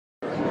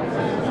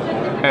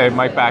Hey,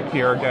 Mike back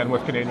here again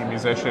with Canadian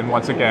Musician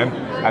once again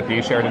at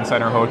the Sheridan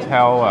Centre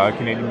Hotel.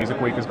 Canadian Music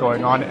Week is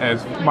going on, and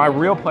it's my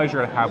real pleasure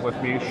to have with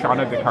me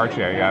Shauna de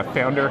Cartier,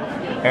 founder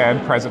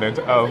and president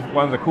of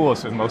one of the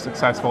coolest and most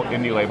successful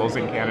indie labels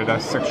in Canada,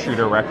 Six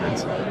Shooter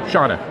Records.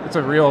 Shauna, it's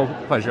a real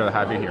pleasure to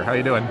have you here. How are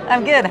you doing?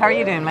 I'm good. How are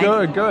you doing, Mike?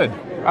 Good, good.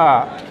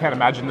 Can't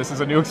imagine this is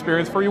a new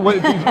experience for you.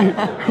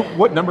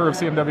 What number of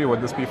CMW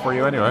would this be for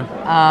you anyway?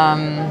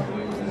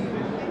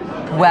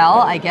 Well,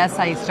 I guess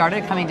I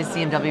started coming to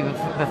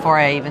CMW before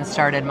I even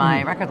started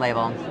my record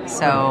label.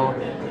 So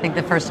I think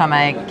the first time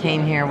I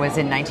came here was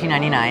in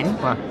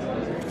 1999. Wow.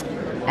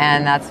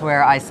 And that's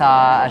where I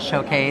saw a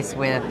showcase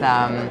with,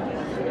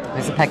 it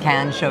was a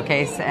Pecan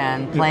showcase,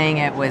 and playing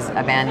it was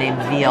a band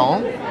named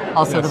Veal,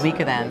 also the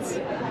Weekends.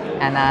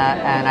 And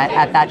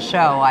at that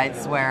show,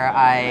 it's where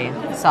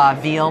I saw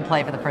Veal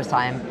play for the first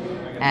time,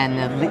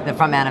 and the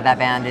front man of that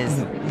band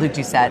is Luc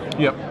Doucette.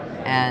 Yep.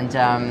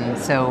 And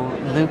so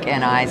Luke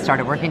and I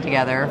started working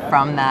together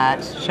from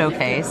that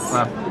showcase.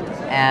 Wow.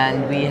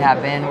 And we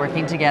have been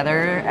working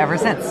together ever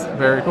since.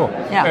 Very cool.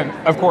 Yeah.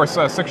 And of course,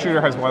 Six Shooter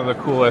has one of the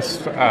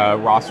coolest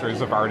rosters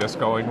of artists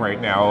going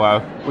right now.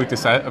 Luc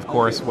Doucette, of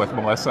course, with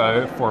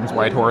Melissa, forms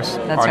Whitehorse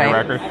on your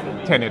record.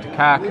 Tanya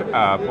Takak,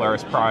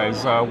 Polaris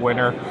Prize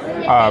winner.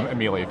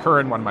 Amelia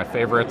Curran, one of my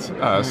favorite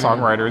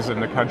songwriters in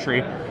the country.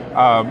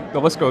 The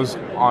list goes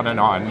on and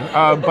on.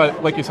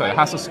 But like you said, it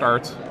has to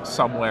start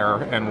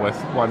somewhere and with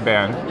one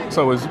band.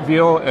 So it was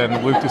Veal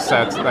and Luc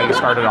Doucette that you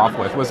started off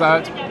with. Was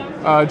that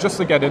just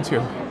to get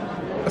into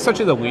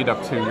essentially the lead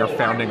up to your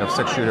founding of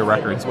Six Shooter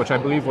Records, which I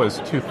believe was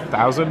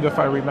 2000, if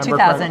I remember 2000,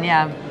 correctly?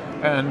 yeah.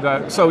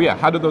 And so, yeah,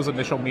 how did those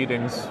initial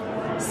meetings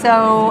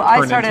So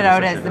I started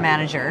out as the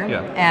manager,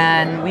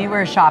 and we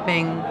were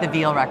shopping the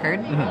Veal record.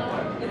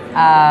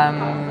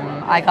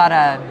 I got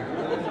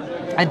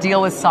a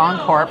deal with Song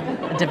Corp,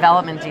 a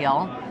development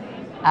deal,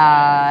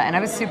 and I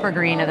was super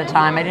green at the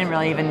time. I didn't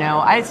really even know.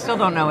 I still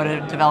don't know what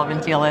a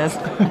development deal is.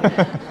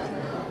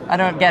 I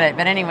don't get it.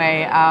 But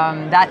anyway,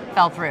 that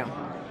fell through.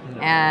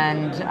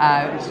 And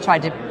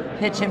tried to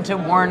pitch him to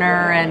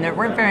Warner, and there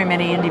weren't very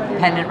many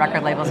independent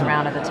record labels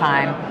around at the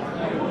time.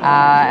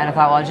 And I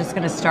thought, well, I'm just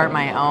going to start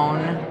my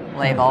own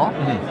label.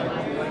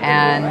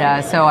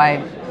 And so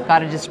I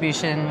got a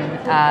distribution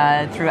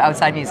through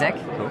Outside Music.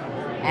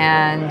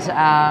 And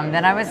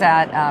then I was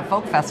at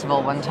Folk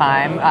Festival one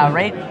time,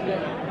 right,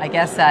 I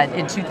guess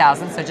in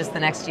 2000, so just the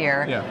next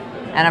year. Yeah.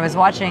 And I was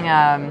watching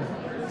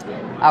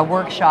a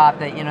workshop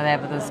that, they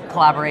have those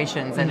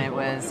collaborations, and it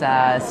was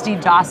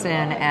Steve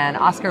Dawson and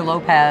Oscar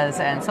Lopez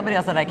and somebody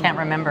else that I can't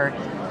remember.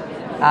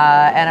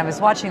 And I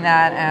was watching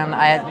that, and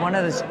I had one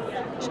of those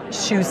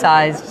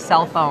shoe-sized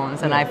cell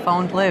phones, and I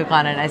phoned Luke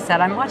on it, and I said,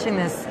 I'm watching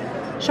this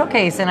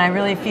showcase, and I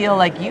really feel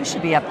like you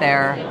should be up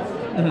there.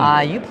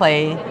 You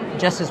play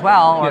just as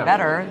well or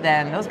better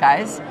than those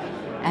guys.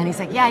 And he's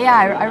like,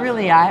 I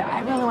really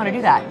want to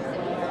do that.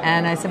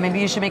 And I said, maybe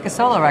you should make a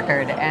solo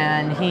record.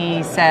 And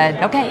he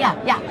said, okay,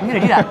 I'm going to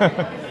do that.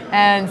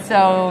 And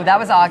so that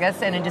was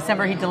August, and in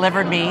December he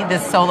delivered me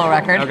this solo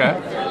record. Okay.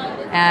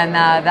 And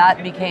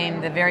that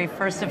became the very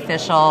first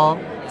official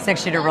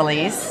Six Shooter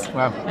release.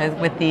 Wow.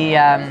 With the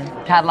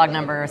catalog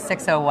number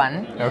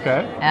 601.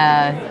 Okay.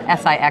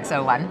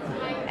 SIX01.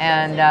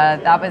 And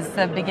that was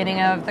the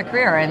beginning of the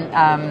career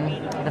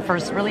and the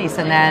first release.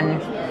 And then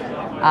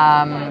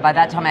by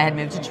that time I had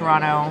moved to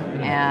Toronto,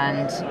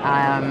 and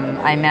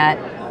I met,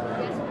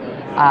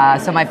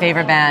 so my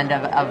favorite band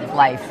of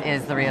life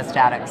is the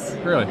Rheostatics.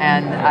 Really?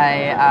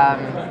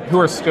 And who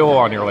are still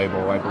on your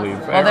label, I believe.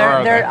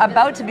 Well, they're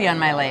about to be on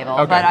my label,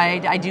 but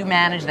I do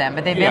manage them,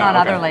 but they've been on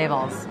other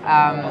labels.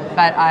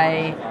 But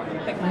I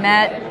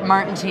met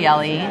Martin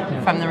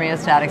Tielli from the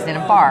Rheostatics in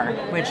a bar,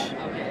 which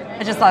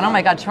I just thought, oh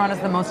my God, Toronto's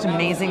the most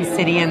amazing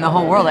city in the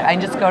whole world. I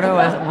can just go to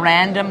a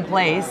random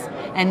place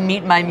and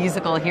meet my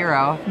musical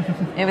hero.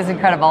 It was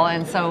incredible.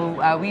 And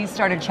so we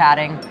started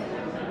chatting,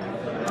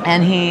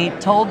 and he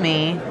told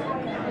me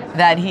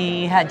that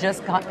he had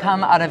just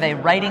come out of a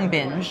writing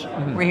binge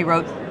where he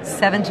wrote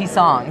 70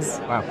 songs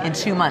in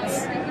 2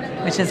 months,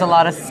 which is a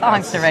lot of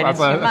songs to write in 2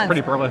 months. That's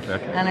pretty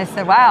prolific. And I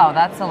said, wow,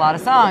 that's a lot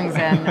of songs.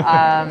 And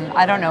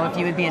I don't know if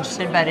you would be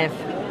interested, but if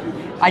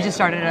I just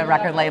started a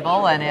record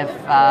label, and if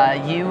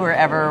you were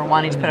ever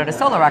wanting to put out a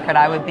solo record,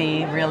 I would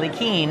be really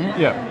keen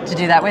to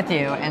do that with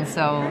you. And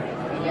so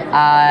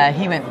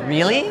he went,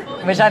 really?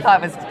 Which I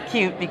thought was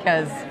cute,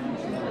 because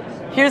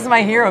here's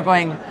my hero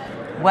going,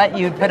 what,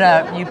 you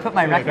put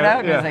my record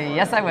out? And I was like,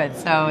 yes, I would.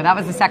 So that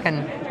was the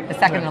second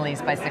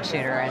release by Six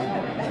Shooter,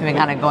 and we've been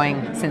kind of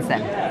going since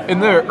then. In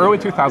the early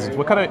 2000s,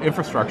 what kind of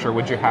infrastructure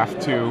would you have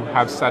to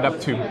have set up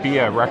to be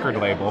a record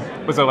label?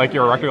 Was it like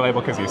you're a record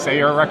label because you say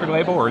you're a record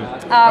label, or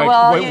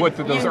what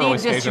did those early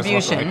stages look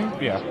like?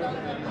 Yeah.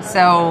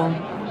 So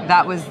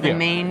that was the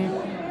main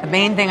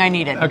thing I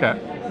needed. Okay.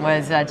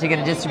 Was to get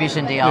a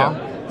distribution deal.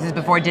 Yeah. This is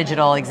before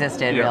digital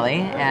existed,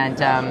 really, and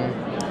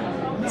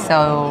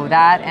so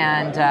that,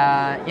 and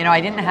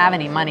I didn't have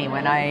any money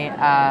when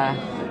I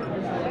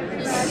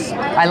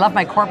left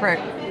my corporate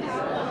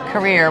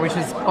career, which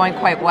was going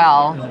quite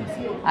well,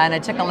 and I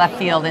took a left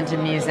field into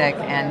music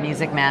and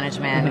music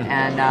management.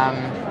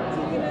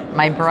 And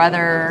my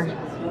brother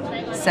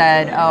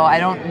said, "Oh, I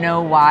don't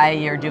know why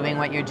you're doing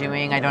what you're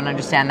doing. I don't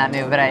understand that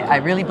move, but I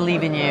really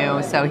believe in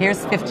you. So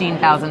here's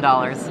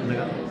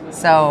 $15,000."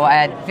 So I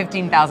had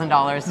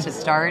 $15,000 to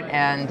start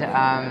and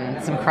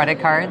some credit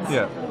cards.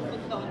 Yeah.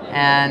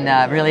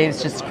 And really,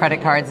 it's just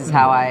credit cards is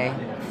how I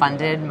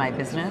funded my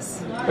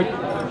business.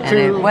 And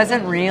it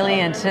wasn't really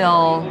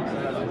until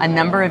a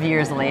number of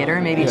years later,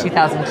 maybe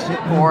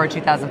 2004 or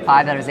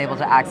 2005, that I was able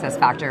to access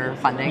factor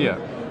funding. Yeah.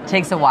 It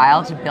takes a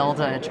while to build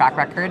a track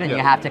record, and you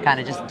have to kind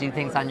of just do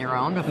things on your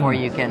own before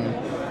you can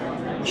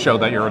show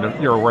that you're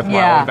a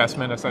worthwhile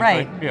investment,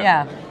 essentially. Right.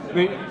 Yeah.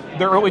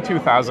 The early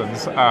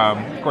 2000s,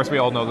 of course, we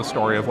all know the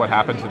story of what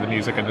happened to the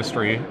music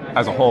industry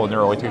as a whole in the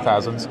early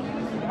 2000s.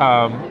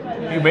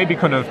 You maybe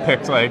couldn't have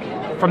picked, like,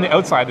 from the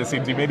outside it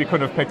seems, you maybe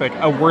couldn't have picked like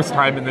a worse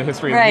time in the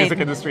history of the music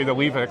industry to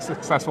leave a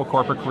successful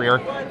corporate career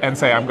and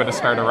say, I'm going to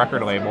start a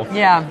record label.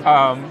 Yeah.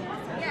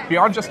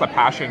 Beyond just the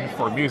passion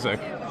for music,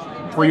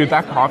 were you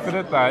that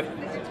confident that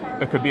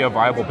it could be a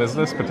viable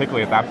business,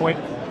 particularly at that point?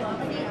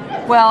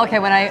 Well, okay,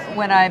 when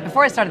I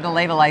before I started the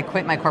label, I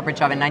quit my corporate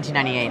job in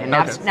 1998, and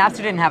Napster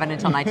didn't happen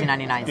until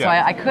 1999, so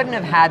I couldn't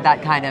have had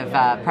that kind of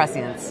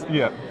prescience.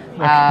 Yeah.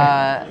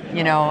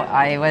 You know,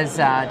 I was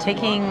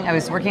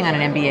working on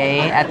an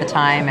MBA at the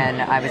time,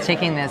 and I was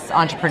taking this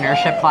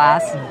entrepreneurship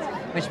class,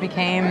 which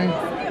became,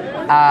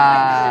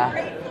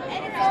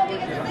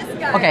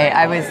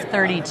 I was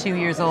 32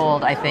 years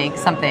old, I think,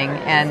 something,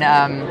 and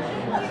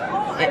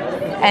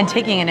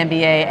taking an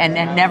MBA, and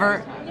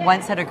never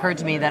once had occurred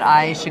to me that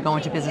I should go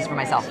into business for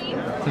myself.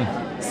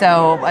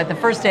 So the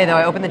first day, though,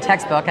 I opened the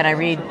textbook and I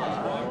read,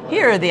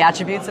 here are the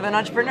attributes of an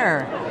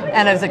entrepreneur.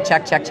 And I was like,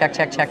 check, check, check,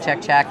 check, check,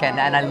 check, check. And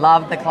I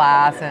loved the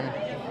class.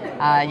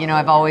 And, you know,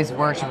 I've always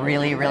worked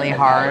really, really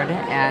hard.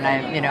 And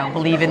I, you know,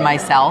 believe in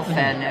myself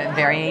and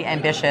very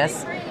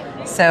ambitious.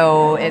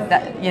 So, it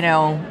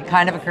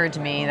kind of occurred to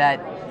me that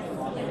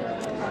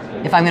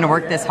if I'm going to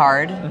work this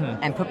hard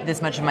and put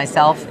this much of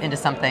myself into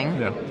something,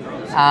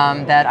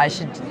 that I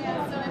should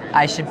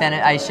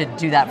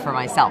do that for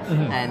myself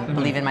and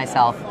believe in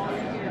myself.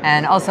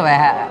 And also I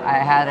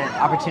had an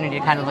opportunity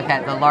to kind of look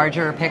at the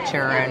larger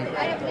picture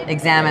and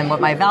examine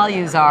what my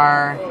values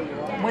are,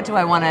 what do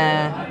I want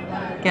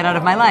to get out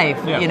of my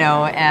life, you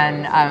know,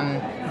 and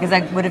because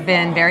I would have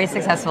been very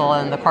successful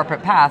in the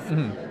corporate path,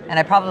 and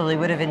I probably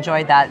would have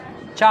enjoyed that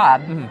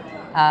job to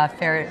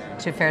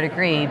a fair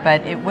degree,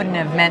 but it wouldn't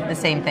have meant the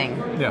same thing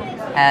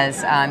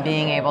as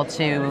being able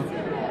to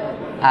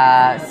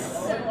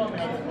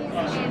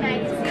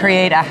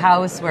create a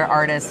house where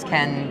artists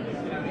can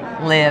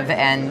live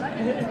and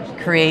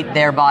create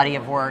their body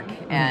of work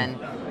and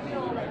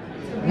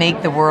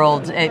make the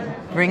world,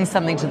 bring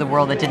something to the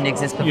world that didn't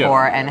exist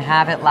before and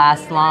have it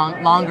last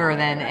longer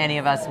than any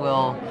of us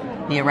will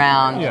be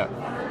around.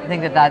 I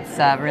think that that's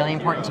really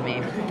important to me,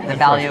 the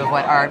value of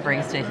what art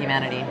brings to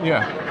humanity.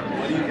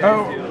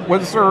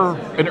 Was there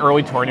an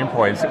early turning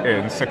point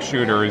in Six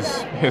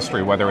Shooter's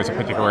history, whether it was a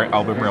particular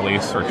album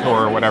release or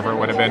tour or whatever it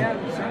would have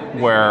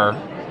been, where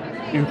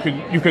you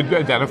could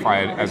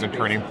identify it as a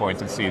turning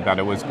point and see that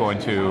it was going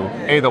to,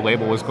 the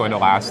label was going to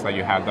last, that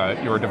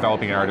you were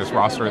developing an artist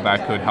roster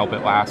that could help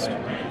it last?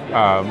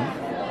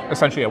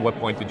 Essentially, at what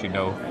point did you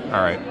know,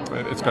 all right,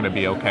 it's going to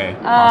be okay,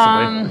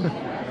 possibly?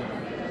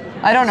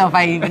 I don't know if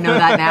I even know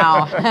that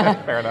now.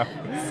 Fair enough.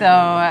 So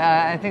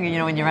I think, you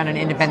know, when you run an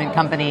independent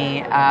company,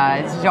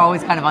 you're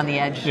always kind of on the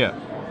edge.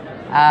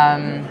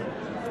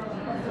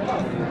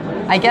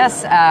 I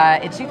guess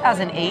in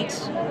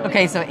 2008,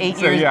 okay, so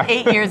 8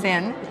 years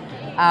in,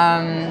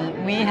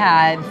 we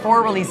had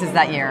 4 releases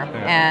that year,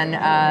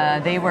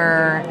 and they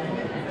were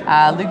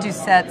Luke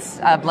Doucette's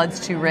Blood's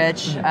Too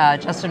Rich,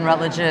 Justin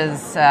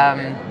Rutledge's,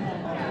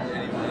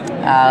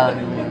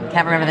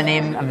 can't remember the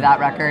name of that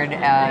record,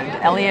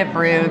 Elliot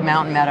Brood,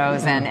 Mountain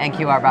Meadows, and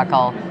NQ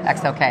Arbuckle,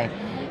 XOK.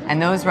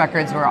 And those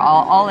records were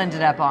all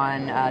ended up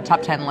on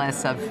top 10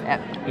 lists of,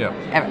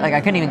 like,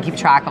 I couldn't even keep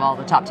track of all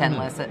the top 10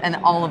 lists, and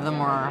all of them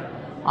were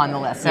on the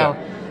list, so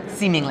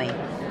seemingly.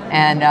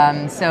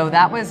 And so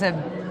that was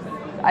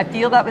I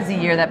feel that was a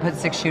year that put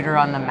Six Shooter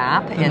on the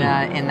map in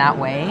that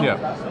way.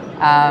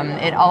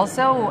 It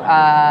also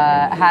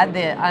had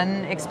the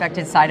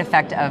unexpected side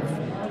effect of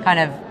kind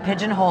of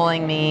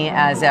pigeonholing me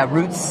as a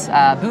roots,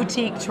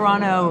 boutique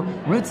Toronto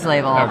roots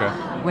label,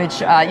 which,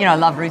 you know, I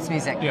love roots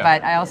music,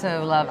 but I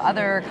also love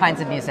other kinds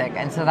of music.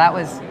 And so that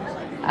was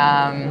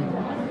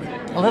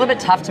a little bit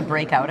tough to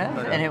break out of.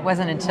 And it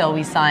wasn't until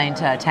we signed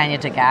Tanya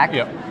Tagaq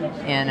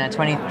in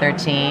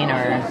 2013,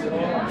 or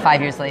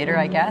 5 years later,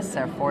 I guess,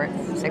 or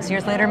 6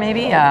 years later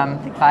maybe, I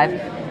think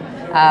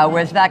 5,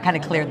 where that kind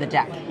of cleared the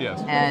deck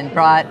and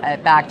brought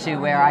it back to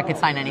where I could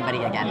sign anybody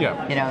again.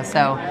 You know,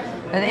 so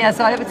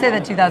so I would say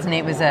that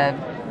 2008 was a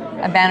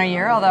banner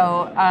year,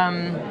 although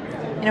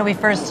you know, we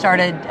first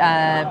started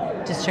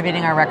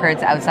distributing our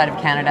records outside of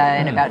Canada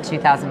in about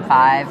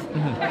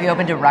 2005. We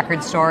opened a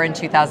record store in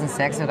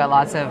 2006. We got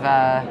lots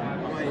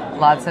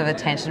of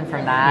attention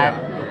from that.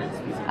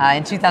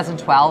 In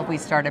 2012, we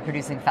started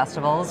producing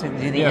festivals. We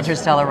do the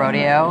Interstellar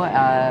Rodeo,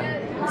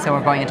 so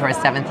we're going into our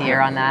 7th year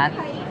on that.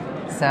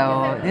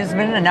 So there's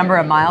been a number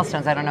of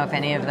milestones. I don't know if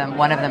any of them,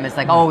 one of them is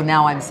like, oh,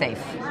 now I'm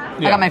safe. I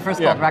got my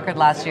first gold record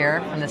last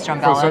year from the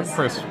Strumbellas.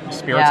 For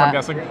Spirits, I'm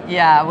guessing?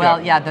 Yeah,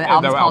 well, the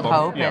album's called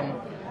Hope, and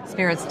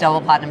Spirits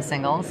double platinum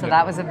single. So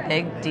that was a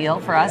big deal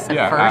for us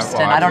at first,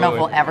 and I don't know if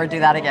we'll ever do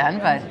that again,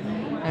 but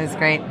it was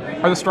great.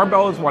 Are the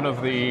Strumbellas one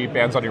of the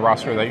bands on your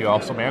roster that you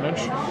also manage?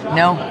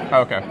 No.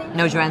 Oh, okay.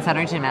 No, Joanne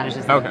Sutterton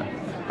manages them. Okay.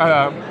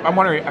 I'm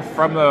wondering,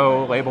 from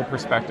the label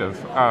perspective,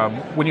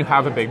 when you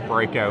have a big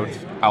breakout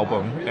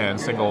album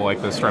and single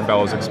like the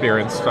Strumbellas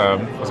Experience,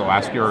 was it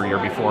last year or year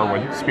before,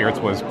 when Spirits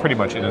was pretty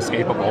much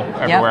inescapable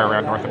everywhere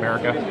around North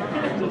America?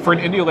 For an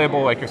indie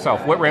label like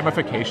yourself, what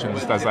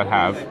ramifications does that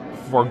have,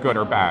 for good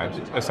or bad?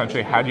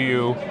 Essentially, how do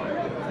you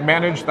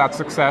manage that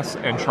success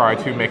and try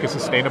to make it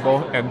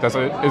sustainable? And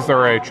is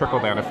there a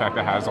trickle-down effect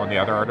it has on the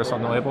other artists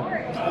on the label?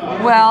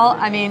 Well,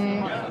 I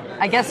mean,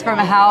 I guess from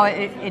how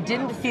it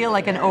didn't feel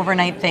like an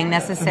overnight thing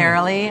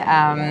necessarily.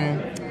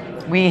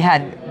 We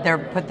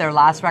had put their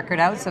last record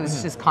out, so it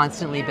was just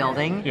constantly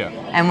building. Yeah.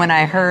 And when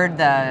I heard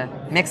the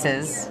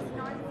mixes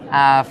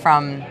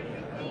from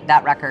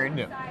that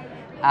record,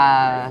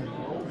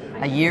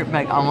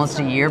 almost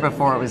a year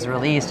before it was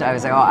released, I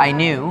was like, I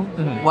knew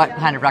what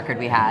kind of record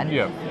we had,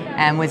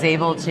 and was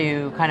able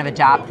to kind of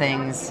adapt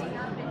things,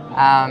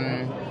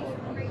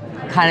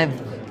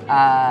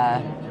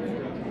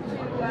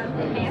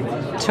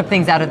 took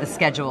things out of the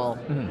schedule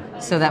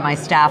so that my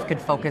staff could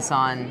focus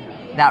on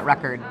that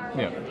record,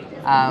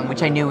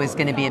 which I knew was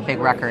going to be a big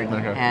record.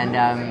 Okay.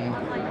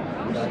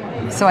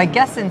 And so I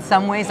guess in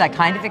some ways I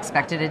kind of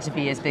expected it to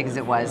be as big as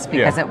it was,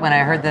 because when I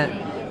heard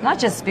not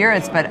just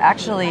Spirits, but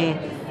actually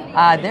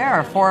there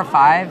are 4 or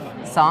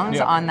 5 songs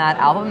on that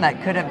album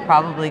that could have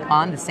probably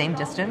gone the same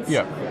distance.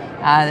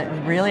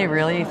 Really,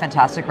 really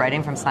fantastic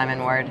writing from Simon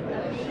Ward.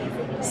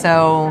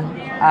 So,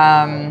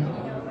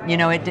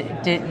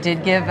 it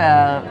did give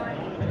a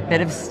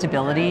bit of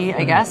stability,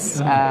 I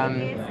guess,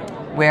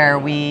 where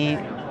we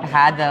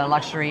had the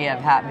luxury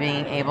of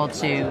being able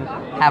to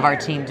have our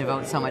team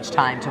devote so much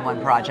time to one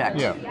project.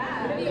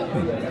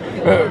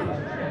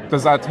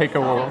 Does that take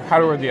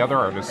how are the other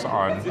artists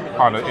on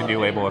an indie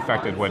label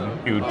affected when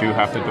you do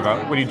have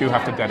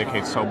to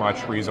dedicate so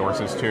much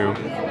resources to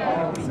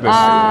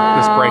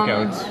this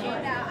breakout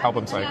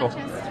album cycle?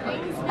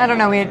 I don't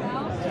know. We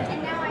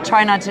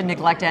try not to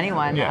neglect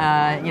anyone.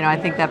 I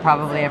think that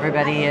probably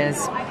everybody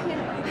is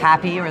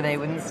happy, or they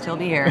wouldn't still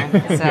be here.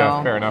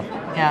 So fair enough.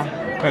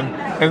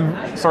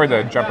 And sorry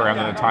to jump around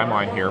in the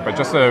timeline here, but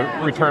just to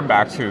return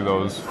back to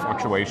those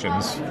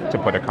fluctuations, to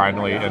put it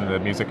kindly, in the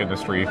music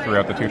industry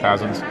throughout the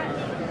 2000s,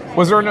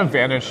 was there an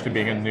advantage to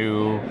being a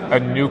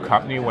new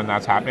company when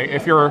that's happening?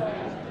 If you're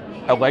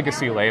a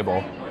legacy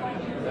label,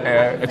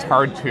 it's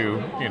hard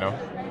to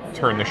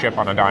turn the ship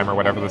on a dime, or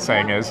whatever the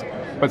saying is.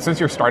 But since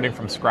you're starting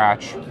from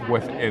scratch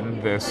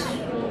within this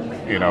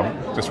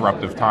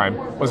disruptive time,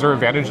 was there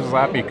advantages to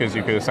that, because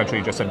you could essentially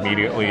just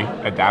immediately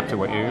adapt to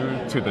the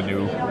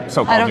new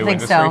so-called new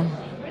industry? I don't think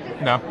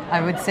so. No?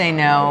 I would say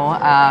no.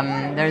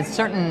 There's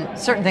certain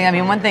things. I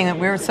mean, one thing, that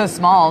we were so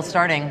small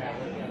starting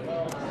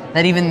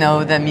that even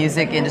though the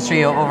music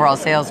industry overall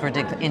sales were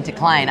in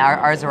decline,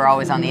 ours were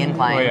always on the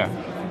incline. Oh,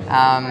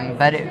 yeah.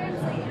 But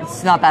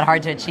it's not that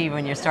hard to achieve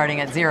when you're starting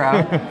at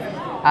zero.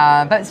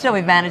 But still,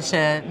 we've managed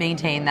to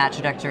maintain that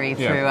trajectory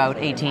throughout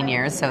 18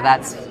 years, so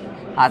that's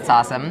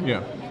awesome.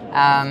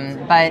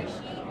 But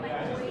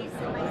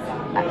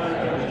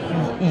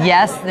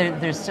yes,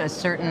 there's a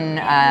certain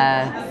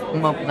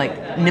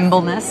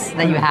nimbleness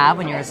that you have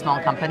when you're a small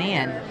company,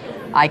 and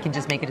I can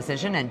just make a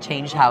decision and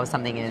change how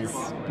something is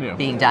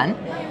being done,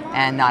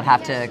 and not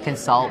have to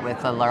consult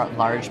with a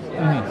large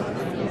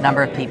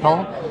number of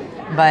people.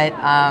 But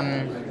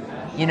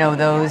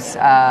those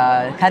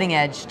cutting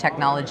edge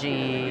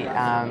technology,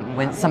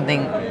 when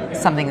something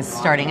is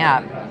starting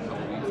up,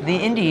 the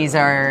indies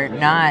are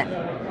not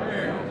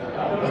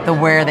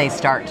where they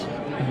start.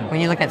 When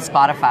you look at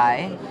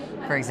Spotify,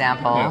 for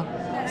example,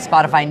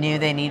 Spotify knew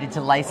they needed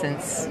to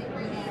license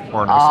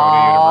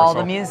all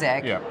the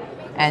music,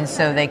 and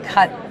so they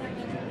cut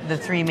the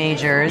 3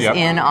 majors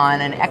in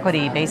on an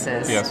equity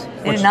basis.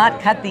 They did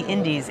not cut the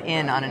indies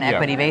in on an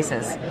equity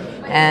basis.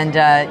 And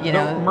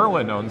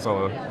Merlin owns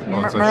a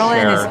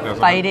Merlin share, is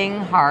fighting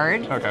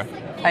hard. Okay.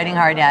 Fighting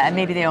hard, and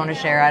maybe they own a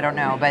share, I don't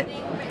know, but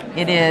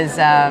it is.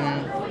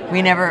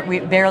 We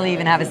barely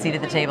even have a seat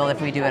at the table if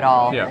we do it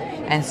all.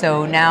 And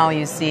so now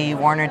you see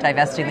Warner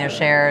divesting their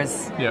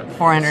shares,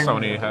 $400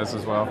 Sony has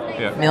as well.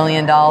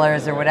 $million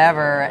or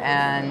whatever,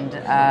 and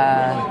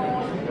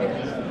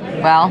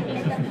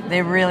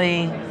they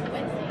really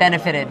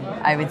benefited,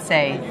 I would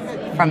say,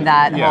 from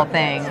that whole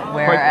thing.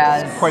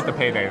 Whereas quite the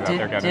payday that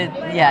they're getting.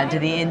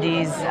 Did the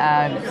indies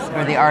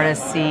or the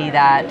artists see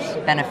that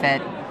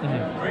benefit?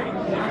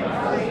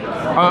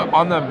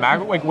 On the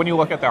like when you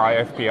look at the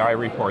IFPI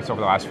reports over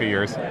the last few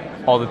years,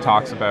 all the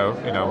talks about,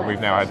 we've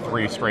now had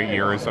 3 straight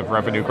years of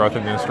revenue growth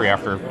in the industry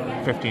after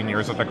 15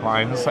 years of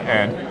declines,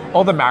 and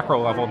all the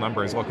macro level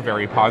numbers look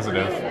very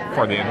positive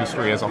for the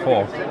industry as a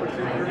whole.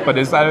 But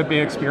is that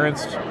being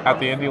experienced at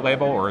the indie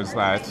label, or is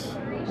that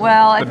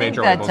I think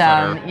that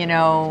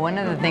one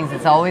of the things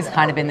that's always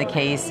kind of been the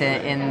case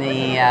in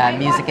the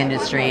music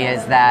industry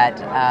is that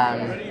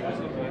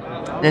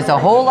there's a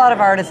whole lot of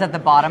artists at the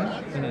bottom.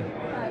 Mm-hmm.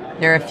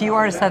 There are a few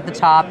artists at the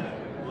top,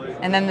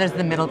 and then there's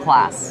the middle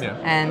class. Yeah.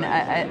 And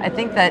I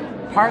think that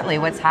partly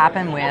what's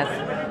happened with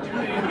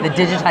the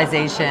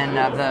digitization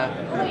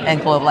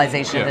and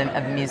globalization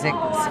of the music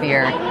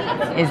sphere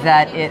is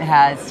that it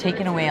has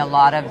taken away a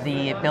lot of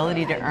the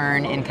ability to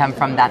earn income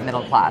from that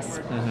middle class.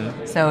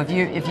 Mm-hmm. So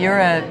if you're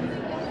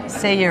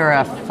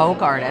a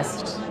folk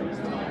artist,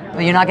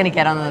 well, you're not going to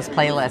get on those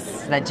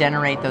playlists that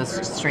generate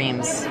those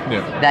streams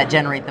that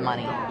generate the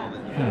money.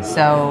 Mm.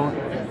 So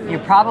you're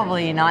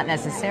probably not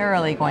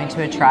necessarily going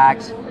to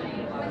attract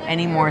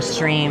any more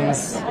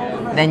streams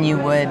than you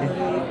would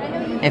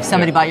if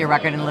somebody bought your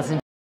record and listened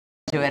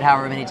to it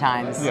however many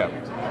times. Yeah.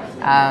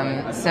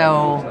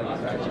 So,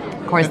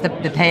 of course, the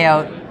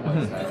payout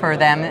for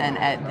them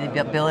and the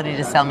ability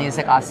to sell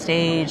music off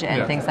stage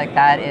and things like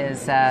that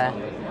is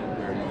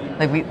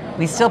like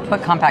we still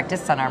put compact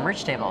discs on our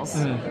merch tables.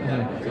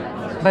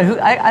 Mm-hmm. But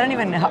I don't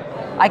even know.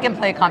 I can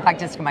play a compact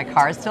disc in my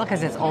car still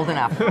because it's old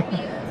enough.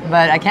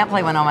 But I can't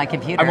play one on my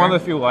computer. I'm one of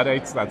the few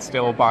Luddites that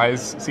still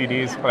buys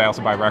CDs, but I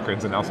also buy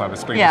records and also have a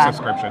streaming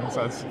subscription.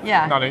 So it's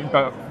not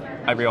but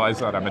I realize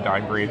that I'm a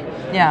dying breed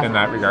in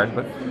that regard.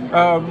 But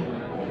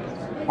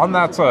on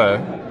that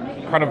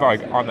kind of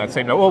like on that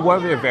same note, one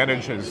of the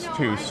advantages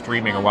to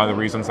streaming, and one of the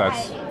reasons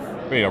that's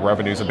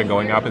revenues have been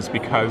going up is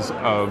because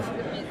of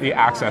the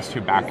access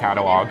to back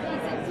catalog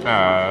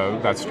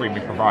that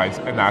streaming provides,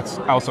 and that's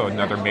also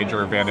another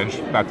major advantage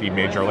that the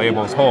major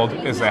labels hold,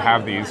 is they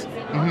have these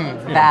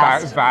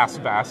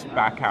vast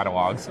back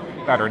catalogs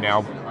that are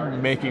now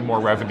making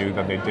more revenue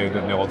than they did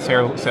in the old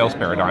sales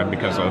paradigm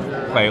because of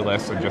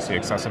playlists and just the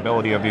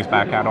accessibility of these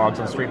back catalogs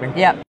and streaming.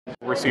 Yep.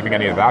 Receiving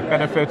any of that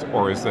benefit,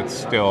 or is it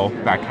still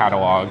that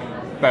catalog,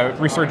 the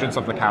resurgence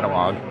of the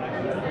catalog?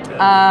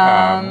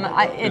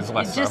 It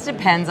just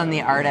depends on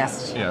the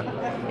artist. Yeah.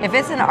 If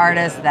it's an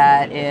artist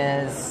that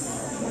is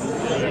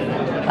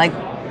like,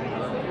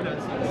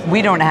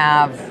 we don't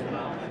have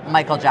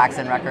Michael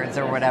Jackson records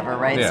or whatever,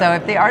 right? Yeah. So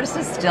if the artist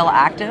is still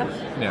active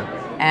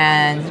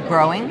and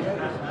growing,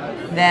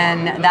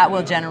 then that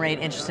will generate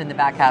interest in the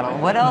back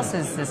catalog. What else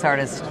is this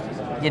artist,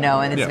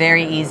 and it's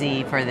very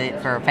easy for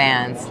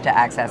fans to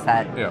access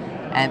that. Yeah.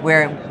 And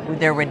where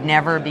there would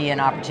never be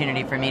an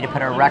opportunity for me to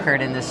put a record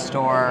in the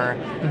store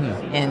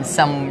in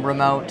some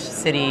remote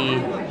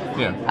city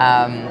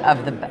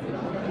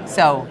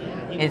so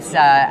it's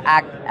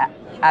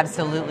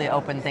absolutely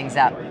open things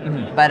up.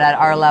 Mm-hmm. But at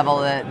our level,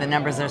 the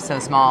numbers are so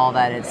small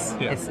that it's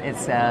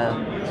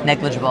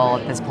negligible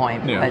at this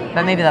point. Yeah.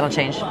 But maybe that'll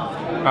change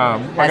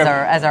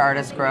as our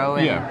artists grow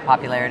in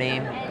popularity.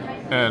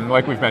 And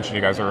like we've mentioned,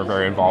 you guys are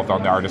very involved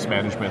on the artist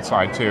management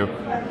side too.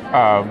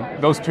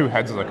 Those two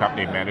heads of the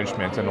company,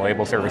 management and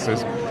label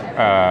services,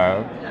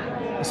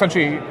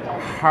 essentially,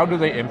 how do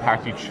they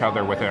impact each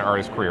other within an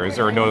artist's career? Is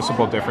there a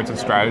noticeable difference in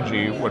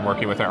strategy when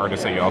working with an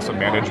artist that you also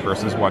manage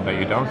versus one that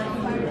you don't?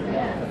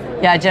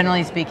 Yeah,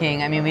 generally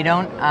speaking, I mean, we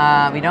don't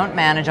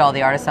manage all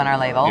the artists on our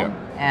label,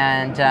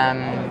 and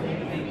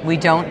we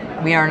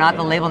are not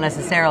the label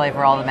necessarily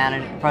for all the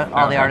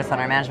the artists on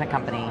our management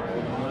company.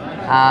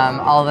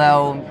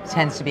 Although it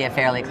tends to be a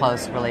fairly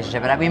close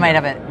relationship. But we might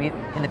have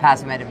in the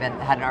past we might have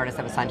had an artist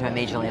that was signed to a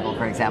major label,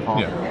 for example.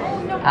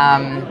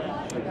 Yeah.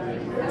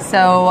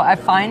 So I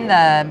find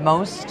the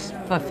most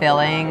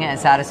fulfilling and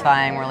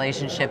satisfying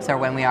relationships are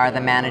when we are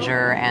the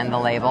manager and the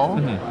label,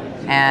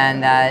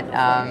 and that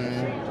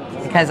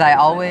because I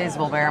always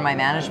will wear my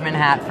management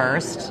hat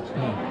first.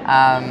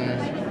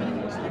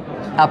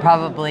 I'll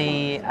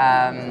probably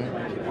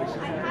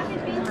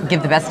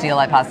give the best deal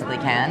I possibly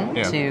can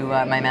to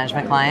my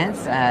management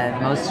clients,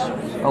 most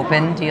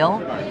open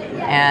deal,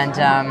 and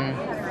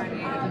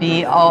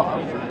be all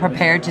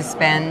prepared to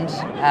spend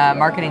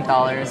marketing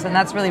dollars. And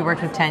that's really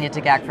worked with Tanya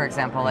Tagaq, for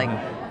example, like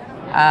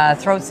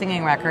throat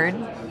singing record.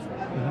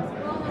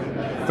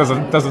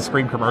 Doesn't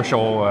scream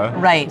commercial.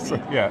 Right. So,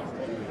 yeah.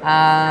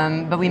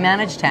 But we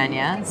manage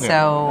Tanya,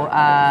 so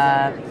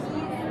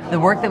the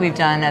work that we've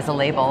done as a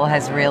label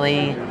has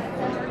really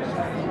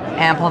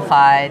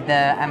amplified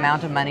the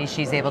amount of money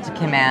she's able to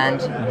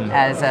command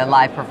as a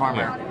live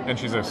performer. Yeah. And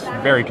she's a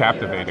very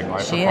captivating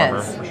live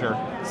performer, for sure.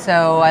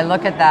 So I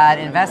look at that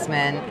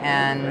investment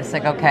and it's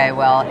like, okay,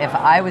 well, if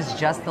I was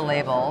just the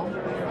label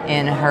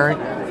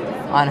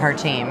on her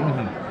team,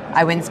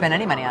 I wouldn't spend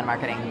any money on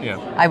marketing. Yeah.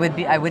 I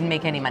wouldn't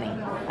make any money.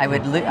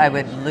 I'd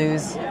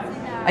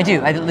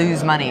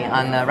lose money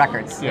on the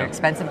records. They're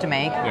expensive to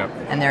make,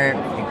 and they're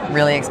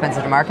really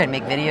expensive to market,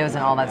 make videos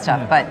and all that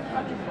stuff. But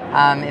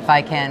if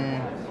I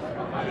can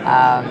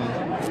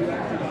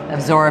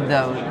absorb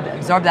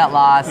that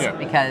loss,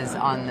 because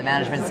on the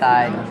management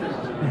side,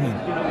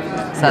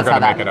 So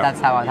that's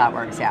how that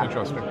works. Yeah.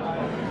 Interesting.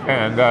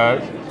 And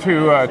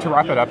to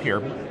wrap it up here,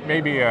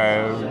 maybe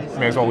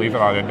may as well leave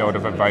it on a note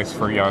of advice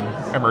for young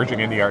emerging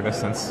indie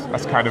artists, since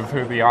that's kind of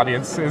who the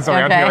audience is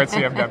around here at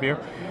CMW.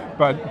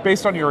 But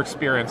based on your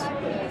experience,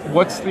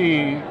 what's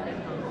the,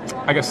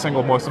 I guess,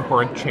 single most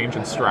important change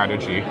in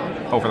strategy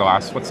over the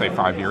last, let's say,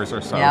 5 years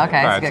or so? Yeah,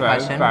 okay, that's a good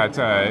question. That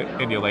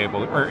indie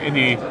label, or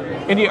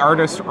indie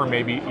artists, or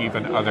maybe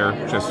even other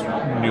just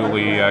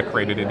newly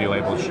created indie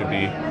labels should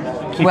be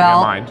keeping in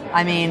mind?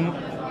 I mean,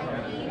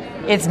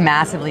 it's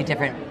massively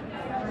different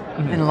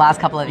in the last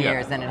couple of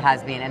years than it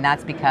has been, and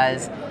that's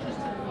because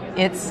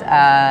it's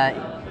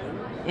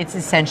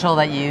essential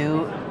that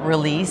you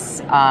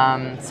release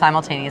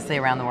simultaneously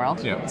around the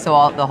world. Yeah.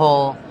 So the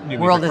whole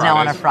world is now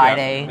on a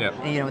Friday. Yeah.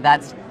 You know,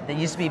 that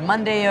used to be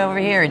Monday over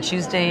here and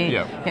Tuesday.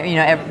 Yeah. You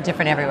know,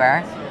 different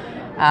everywhere.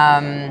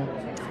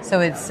 So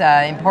it's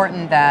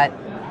important that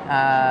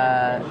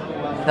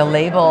the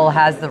label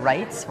has the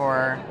rights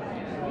for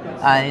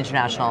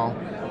international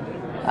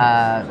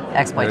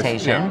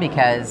exploitation,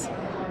 because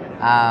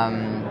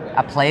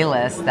a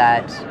playlist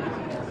that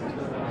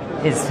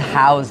is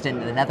housed in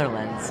the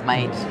Netherlands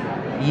might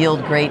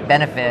yield great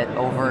benefit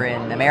over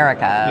in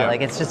America. Yeah.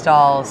 Like, it's just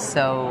all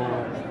so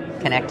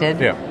connected.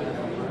 Yeah.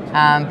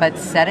 But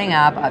setting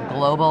up a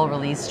global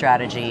release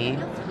strategy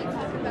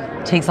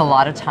takes a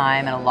lot of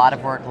time and a lot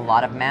of work, a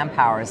lot of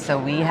manpower. So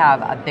we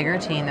have a bigger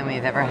team than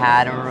we've ever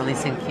had, and we're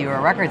releasing fewer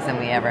records than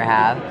we ever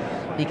have,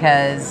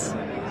 because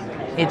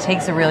it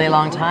takes a really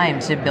long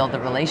time to build the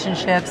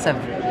relationships of,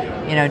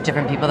 you know,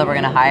 different people that we're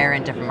going to hire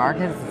in different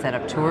markets and set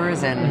up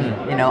tours and,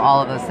 you know,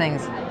 all of those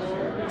things.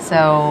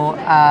 So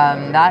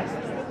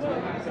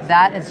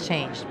that has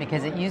changed,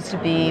 because it used to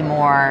be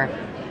more,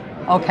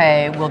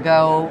 okay, we'll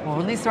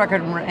release the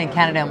record in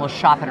Canada and we'll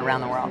shop it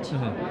around the world.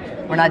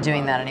 We're not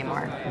doing that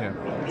anymore. Yeah.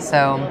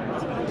 So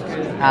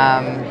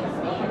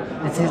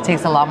it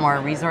takes a lot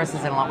more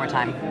resources and a lot more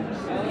time.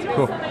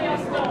 Cool.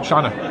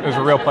 Shauna, it was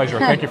a real pleasure.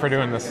 Thank you for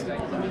doing this.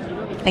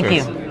 Thank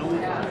you.